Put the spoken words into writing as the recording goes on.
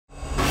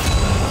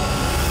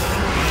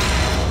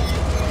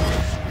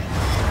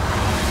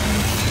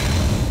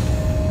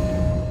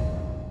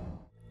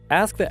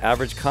Ask the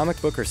average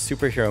comic book or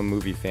superhero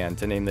movie fan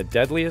to name the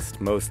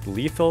deadliest, most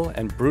lethal,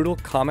 and brutal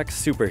comic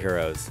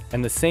superheroes,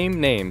 and the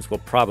same names will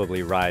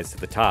probably rise to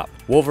the top.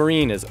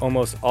 Wolverine is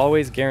almost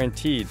always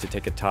guaranteed to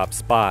take a top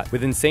spot,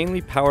 with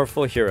insanely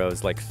powerful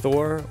heroes like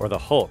Thor or the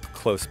Hulk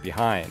close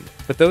behind.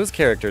 But those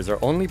characters are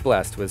only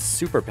blessed with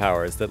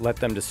superpowers that let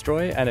them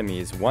destroy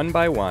enemies one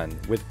by one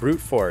with brute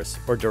force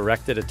or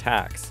directed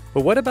attacks.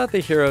 But what about the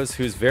heroes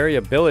whose very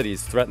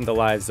abilities threaten the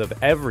lives of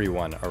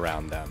everyone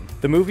around them?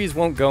 The movies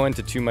won't go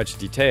into too much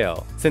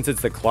detail, since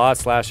it's the claw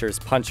slashers,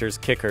 punchers,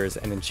 kickers,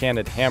 and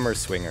enchanted hammer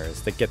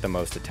swingers that get the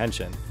most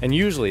attention. And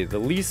usually, the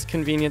least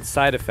convenient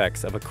side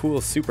effects of a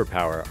cool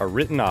superpower are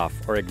written off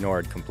or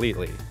ignored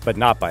completely. But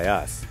not by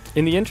us.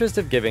 In the interest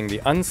of giving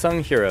the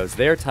unsung heroes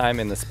their time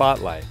in the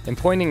spotlight and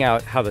pointing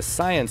out how the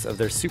science of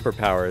their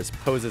superpowers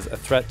poses a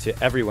threat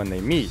to everyone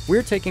they meet,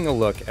 we're taking a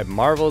look at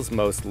Marvel's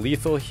most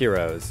lethal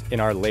heroes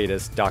in our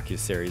latest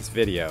docu-series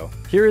video.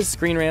 Here is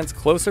Screen Rant's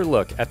closer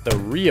look at the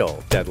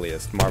real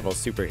deadliest Marvel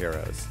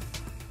superheroes.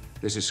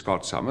 This is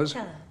Scott Summers,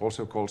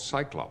 also called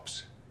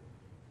Cyclops.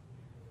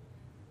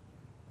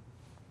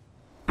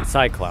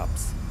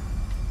 Cyclops.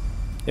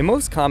 In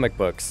most comic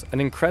books, an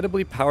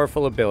incredibly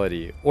powerful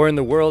ability, or in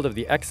the world of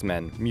the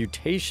X-Men,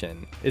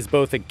 mutation, is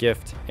both a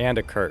gift and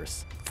a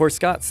curse. For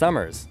Scott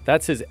Summers,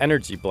 that's his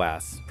energy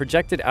blasts,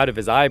 projected out of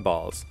his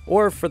eyeballs,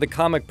 or for the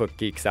comic book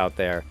geeks out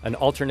there, an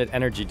alternate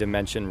energy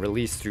dimension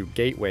released through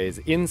gateways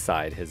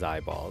inside his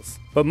eyeballs.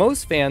 But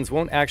most fans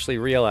won't actually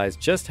realize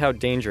just how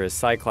dangerous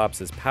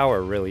Cyclops'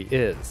 power really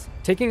is.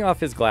 Taking off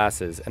his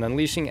glasses and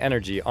unleashing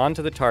energy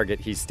onto the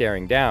target he's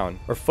staring down,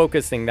 or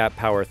focusing that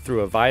power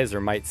through a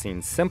visor might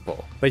seem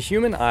simple. But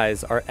human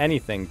eyes are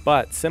anything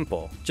but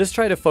simple. Just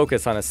try to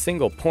focus on a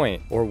single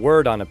point or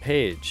word on a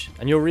page,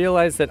 and you'll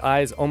realize that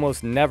eyes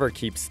almost never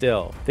keep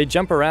still. They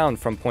jump around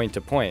from point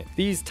to point.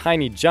 These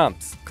tiny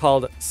jumps,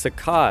 called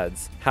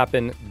saccades,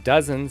 happen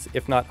dozens,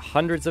 if not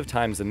hundreds of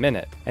times a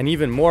minute, and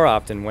even more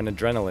often when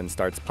adrenaline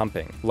starts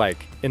pumping,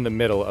 like in the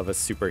middle of a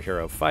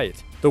superhero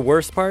fight. The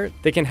worst part?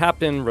 They can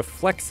happen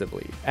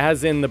reflexively,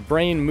 as in the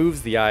brain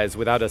moves the eyes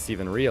without us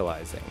even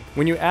realizing.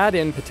 When you add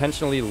in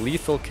potentially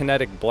lethal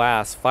kinetic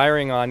blasts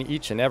firing on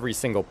each and every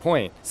single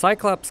point,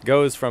 Cyclops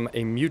goes from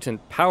a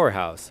mutant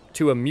powerhouse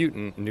to a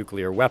mutant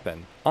nuclear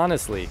weapon.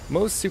 Honestly,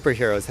 most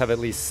superheroes have at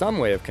least some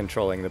way of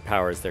controlling the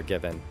powers they're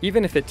given,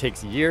 even if it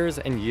takes years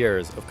and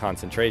years of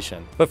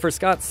concentration. But for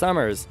Scott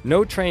Summers,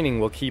 no training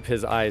will keep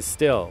his eyes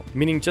still,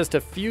 meaning just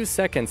a few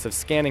seconds of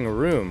scanning a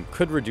room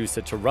could reduce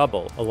it to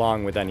rubble,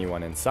 along with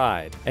anyone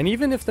inside. And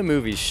even if the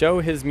movies show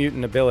his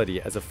mutant ability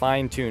as a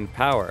fine-tuned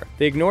power,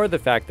 they ignore the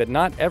fact that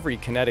not every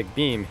kinetic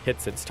beam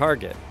hits its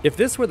target. If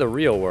this were the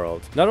real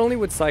world, not only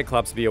would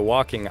Cyclops be a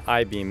walking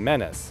I-beam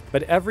menace,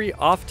 but every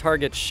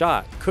off-target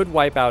shot could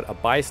wipe out a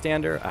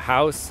bystander, a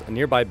house, a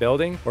nearby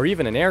building, or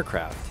even an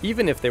aircraft,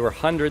 even if they were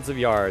hundreds of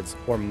yards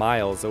or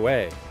miles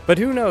away. But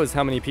who knows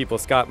how many people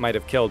Scott might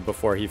have killed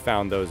before he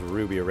found those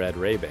ruby red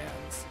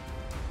Ray-Bans.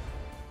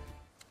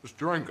 This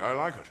drink, I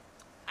like it.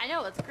 I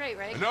know, it's great,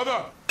 right?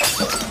 Another!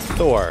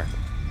 Thor.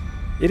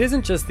 It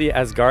isn't just the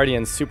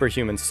Asgardian's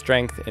superhuman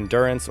strength,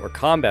 endurance, or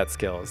combat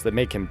skills that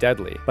make him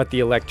deadly, but the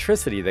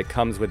electricity that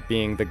comes with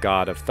being the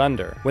god of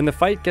thunder. When the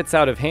fight gets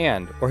out of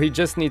hand, or he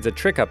just needs a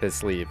trick up his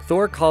sleeve,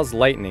 Thor calls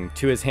lightning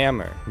to his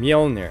hammer,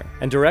 Mjolnir,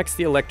 and directs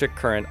the electric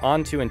current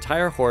onto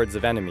entire hordes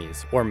of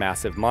enemies, or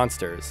massive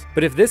monsters.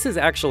 But if this is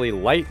actually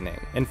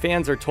lightning, and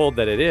fans are told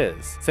that it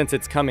is, since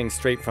it's coming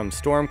straight from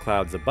storm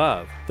clouds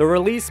above, the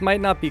release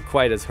might not be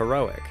quite as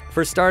heroic.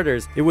 For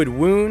starters, it would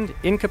wound,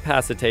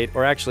 incapacitate,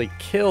 or actually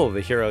kill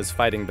the heroes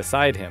fighting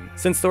beside him,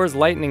 since Thor's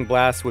lightning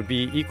blast would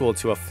be equal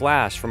to a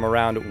flash from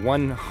around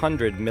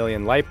 100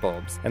 million light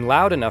bulbs, and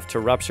loud enough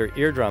to rupture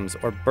eardrums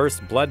or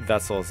burst blood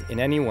vessels in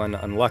anyone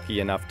unlucky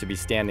enough to be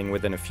standing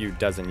within a few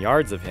dozen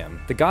yards of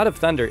him. The God of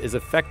Thunder is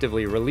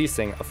effectively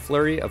releasing a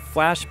flurry of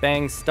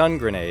flashbang stun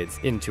grenades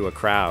into a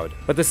crowd.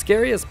 But the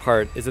scariest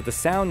part is that the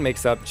sound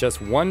makes up just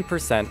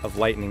 1% of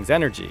lightning's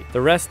energy.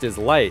 The rest is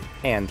light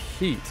and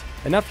heat.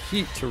 Enough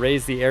heat to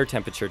raise the air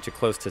temperature to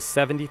close to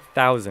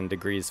 70,000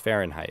 degrees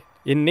Fahrenheit.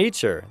 In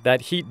nature,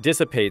 that heat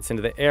dissipates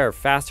into the air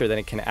faster than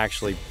it can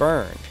actually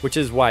burn, which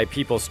is why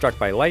people struck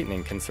by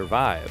lightning can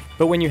survive.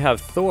 But when you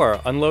have Thor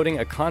unloading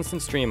a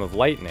constant stream of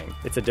lightning,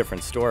 it's a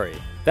different story.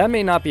 That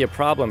may not be a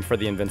problem for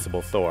the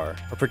invincible Thor,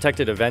 or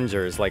protected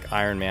Avengers like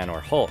Iron Man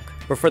or Hulk,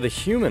 but for the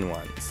human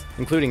ones,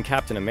 including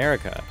Captain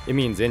America, it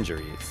means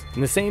injuries.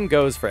 And the same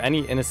goes for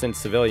any innocent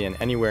civilian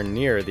anywhere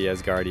near the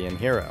Asgardian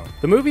hero.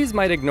 The movies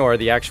might ignore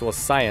the actual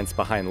science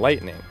behind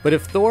lightning, but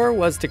if Thor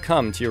was to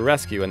come to your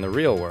rescue in the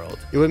real world,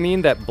 it would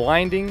mean that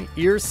blinding,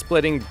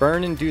 ear-splitting,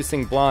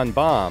 burn-inducing blonde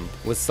bomb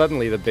was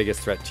suddenly the biggest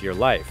threat to your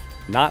life,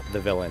 not the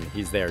villain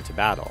he's there to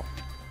battle.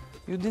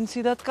 You didn't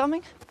see that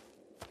coming?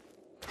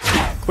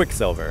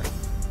 Quicksilver.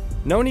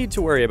 No need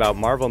to worry about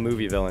Marvel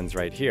movie villains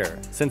right here,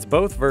 since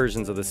both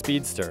versions of the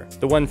Speedster,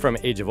 the one from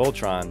Age of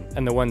Ultron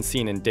and the one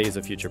seen in Days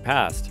of Future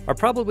Past, are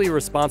probably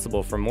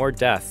responsible for more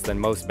deaths than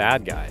most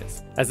bad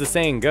guys. As the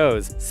saying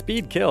goes,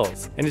 speed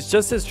kills, and it's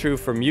just as true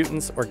for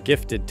mutants or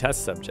gifted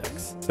test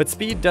subjects. But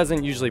speed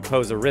doesn't usually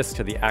pose a risk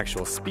to the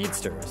actual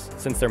speedsters,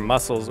 since their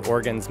muscles,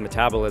 organs,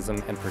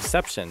 metabolism, and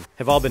perception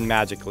have all been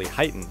magically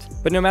heightened.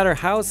 But no matter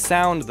how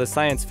sound the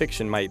science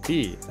fiction might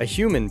be, a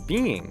human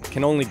being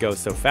can only go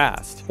so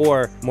fast,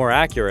 or more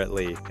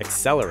accurately,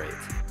 accelerate.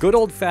 Good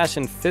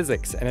old-fashioned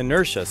physics and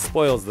inertia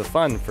spoils the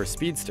fun for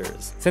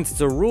speedsters, since it's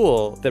a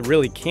rule that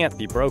really can't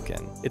be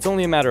broken. It's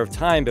only a matter of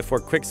time before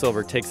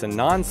Quicksilver takes a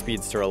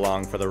non-speedster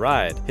along for the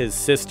ride, his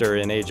sister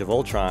in Age of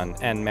Ultron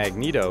and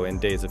Magneto in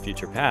Days of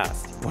Future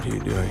Past. What are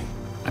you doing?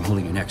 I'm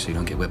holding your neck so you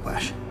don't get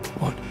whiplash.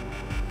 What?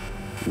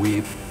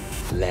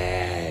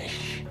 Whiplash.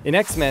 In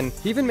X-Men,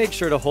 he even makes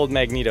sure to hold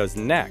Magneto's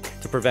neck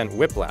to prevent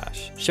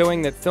whiplash,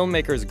 showing that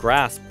filmmakers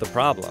grasped the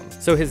problem.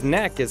 So his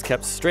neck is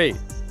kept straight.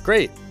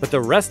 Great, but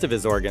the rest of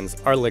his organs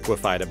are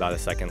liquefied about a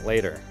second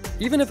later.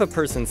 Even if a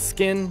person's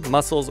skin,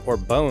 muscles, or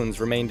bones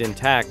remained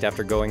intact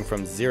after going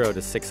from 0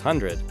 to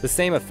 600, the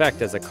same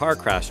effect as a car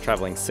crash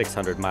traveling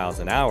 600 miles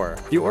an hour,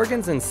 the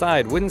organs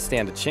inside wouldn't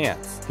stand a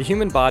chance. The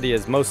human body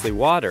is mostly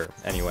water,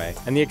 anyway,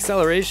 and the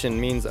acceleration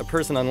means a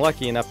person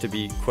unlucky enough to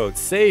be, quote,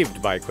 saved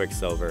by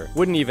Quicksilver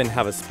wouldn't even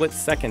have a split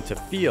second to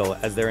feel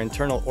as their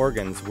internal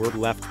organs were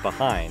left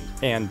behind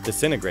and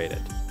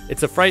disintegrated.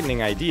 It's a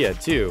frightening idea,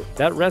 too.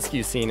 That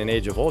rescue scene in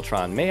Age of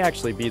Ultron may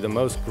actually be the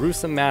most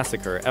gruesome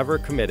massacre ever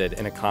committed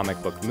in a comic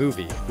book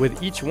movie,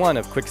 with each one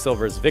of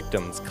Quicksilver's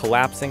victims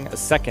collapsing a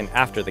second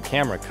after the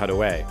camera cut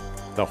away.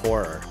 The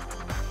horror.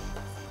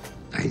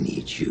 I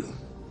need you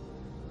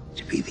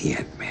to be the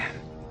Ant-Man.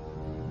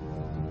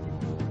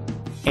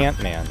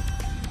 Ant-Man.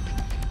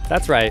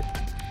 That's right,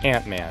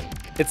 Ant-Man.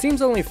 It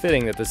seems only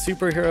fitting that the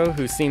superhero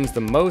who seems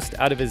the most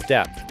out of his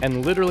depth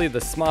and literally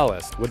the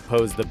smallest would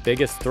pose the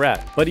biggest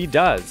threat, but he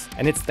does,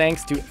 and it's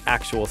thanks to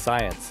actual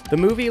science. The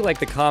movie, like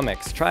the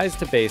comics, tries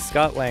to base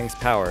Scott Lang's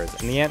powers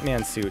and the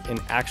Ant-Man suit in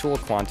actual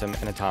quantum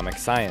and atomic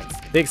science.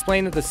 They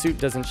explain that the suit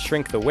doesn't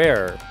shrink the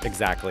wearer,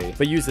 exactly,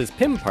 but uses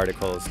Pym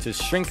particles to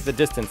shrink the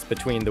distance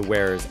between the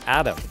wearer's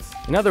atoms.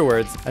 In other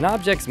words, an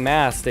object's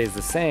mass stays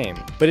the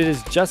same, but it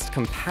is just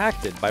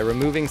compacted by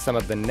removing some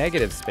of the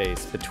negative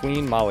space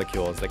between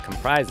molecules that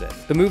comprise it.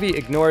 The movie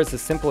ignores the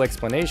simple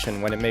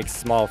explanation when it makes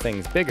small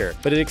things bigger,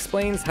 but it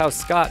explains how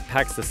Scott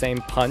packs the same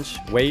punch,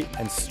 weight,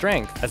 and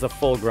strength as a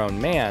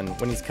full-grown man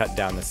when he's cut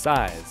down to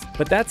size.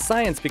 But that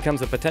science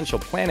becomes a potential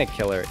planet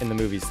killer in the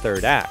movie's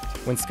third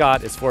act, when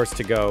Scott is forced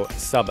to go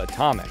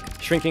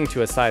subatomic, shrinking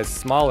to a size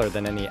smaller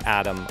than any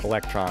atom,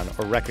 electron,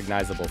 or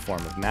recognizable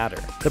form of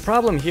matter. The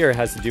problem here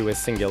has to do with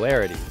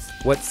singularities,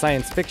 what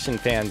science fiction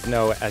fans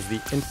know as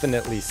the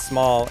infinitely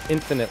small,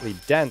 infinitely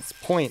dense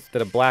point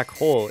that a black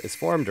hole is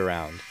formed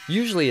around.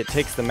 Usually it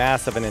takes the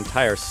mass of an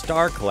entire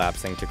star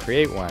collapsing to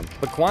create one,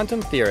 but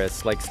quantum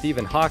theorists like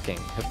Stephen Hawking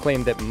have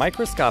claimed that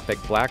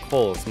microscopic black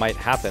holes might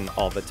happen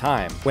all the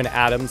time, when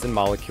atoms and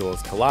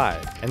molecules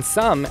collide. And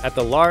some at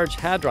the Large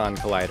Hadron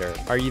Collider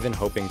are even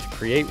hoping to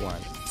create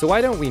one. So why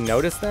don't we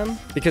notice them?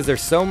 Because they're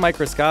so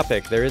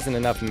microscopic there isn't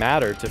enough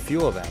matter to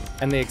fuel them,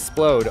 and they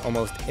explode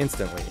almost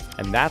instantly.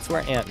 And that's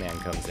where Ant-Man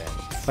comes in.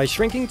 By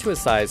shrinking to a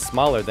size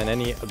smaller than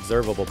any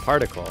observable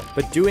particle,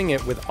 but doing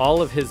it with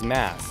all of his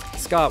mass,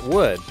 Scott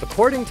would,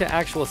 according to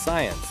actual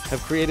science,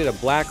 have created a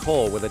black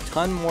hole with a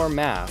ton more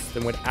mass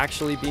than would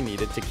actually be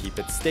needed to keep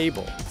it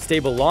stable.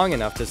 Stable long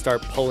enough to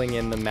start pulling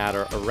in the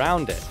matter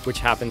around it, which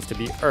happens to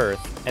be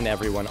Earth and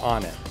everyone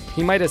on it.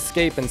 He might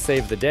escape and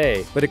save the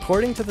day, but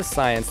according to the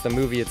science the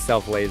movie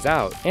itself lays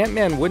out,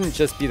 Ant-Man wouldn't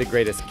just be the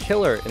greatest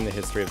killer in the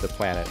history of the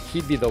planet,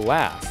 he'd be the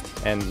last.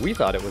 And we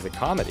thought it was a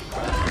comedy.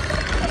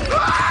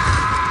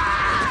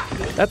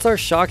 That's our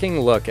shocking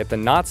look at the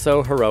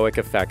not-so-heroic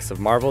effects of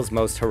Marvel's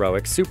most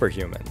heroic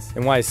superhumans,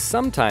 and why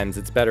sometimes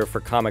it's better for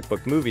comic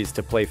book movies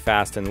to play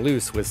fast and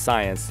loose with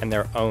science and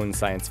their own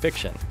science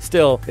fiction.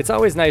 Still, it's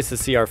always nice to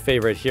see our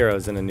favorite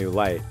heroes in a new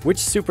light. Which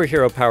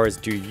superhero powers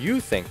do you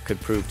think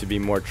could prove to be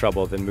more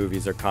trouble than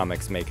movies or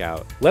comics make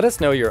out? Let us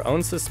know your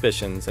own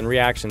suspicions and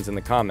reactions in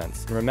the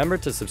comments, and remember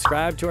to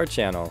subscribe to our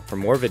channel for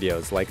more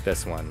videos like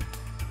this one.